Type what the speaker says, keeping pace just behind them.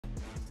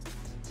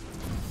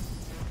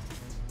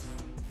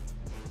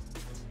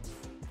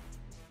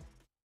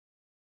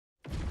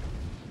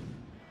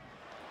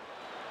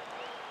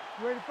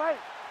You ready to fight?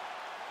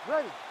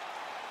 Ready.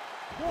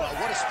 Well,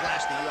 what a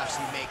splash the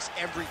UFC makes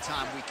every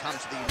time we come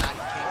to the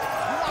United Kingdom.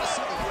 If you want to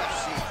see the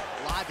UFC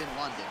live in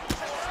London, you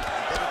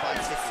better buy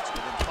tickets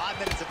within 5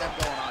 minutes of them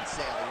going on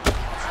sale.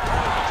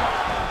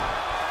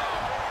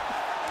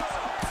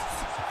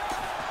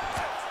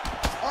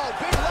 Oh,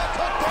 big leg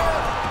hook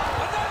there.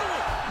 Another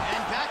one.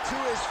 And back to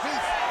his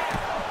feet.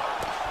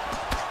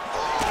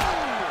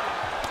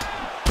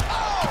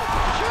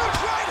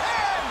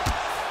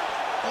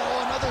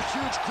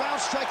 Huge ground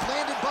strike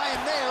landed by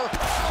him there.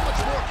 How much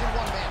more can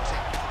one man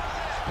take?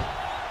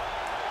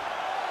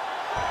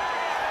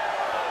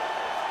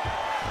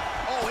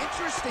 Oh,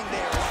 interesting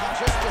there as he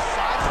just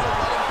decides to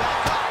let him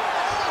back up.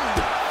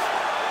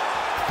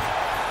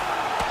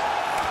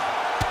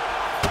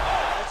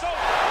 It's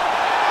over.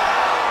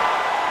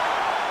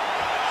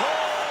 Oh,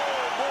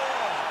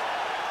 boy.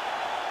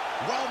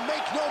 Well,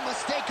 make no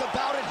mistake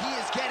about it, he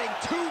is getting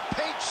 2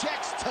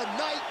 paychecks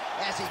tonight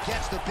as he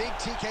gets the big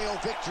TKO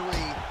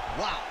victory.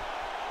 Wow.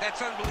 That's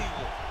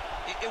unbelievable.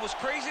 It was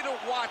crazy to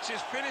watch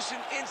his finishing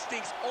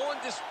instincts on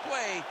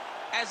display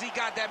as he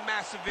got that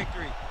massive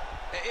victory.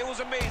 It was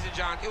amazing,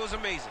 John. It was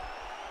amazing.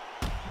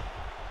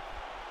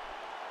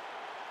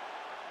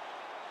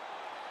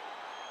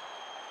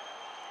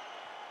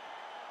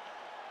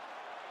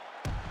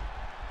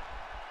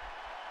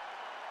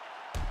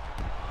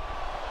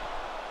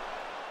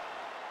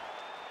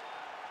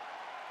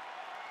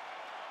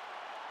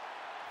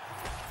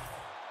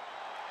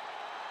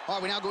 All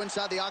right, we now go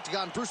inside the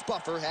octagon. Bruce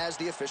Buffer has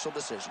the official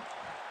decision.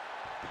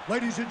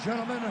 Ladies and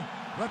gentlemen,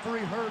 referee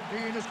Herb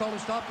Dean has called a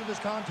stop to this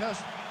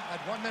contest at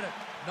 1 minute,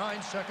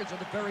 9 seconds of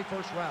the very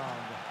first round.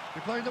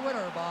 Declaring the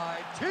winner by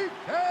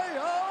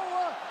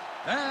TKO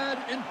and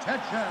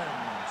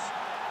intentions.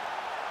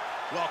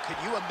 Well, can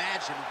you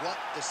imagine what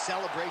the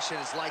celebration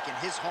is like in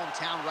his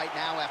hometown right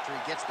now after he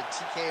gets the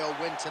TKO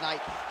win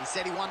tonight? He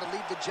said he wanted to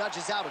leave the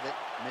judges out of it.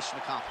 Mission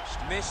accomplished.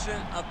 Mission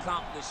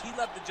accomplished. He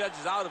left the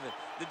judges out of it.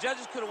 The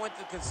judges could have went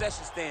to the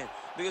concession stand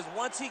because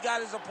once he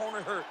got his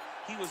opponent hurt,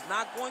 he was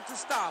not going to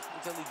stop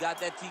until he got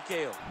that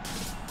TKO.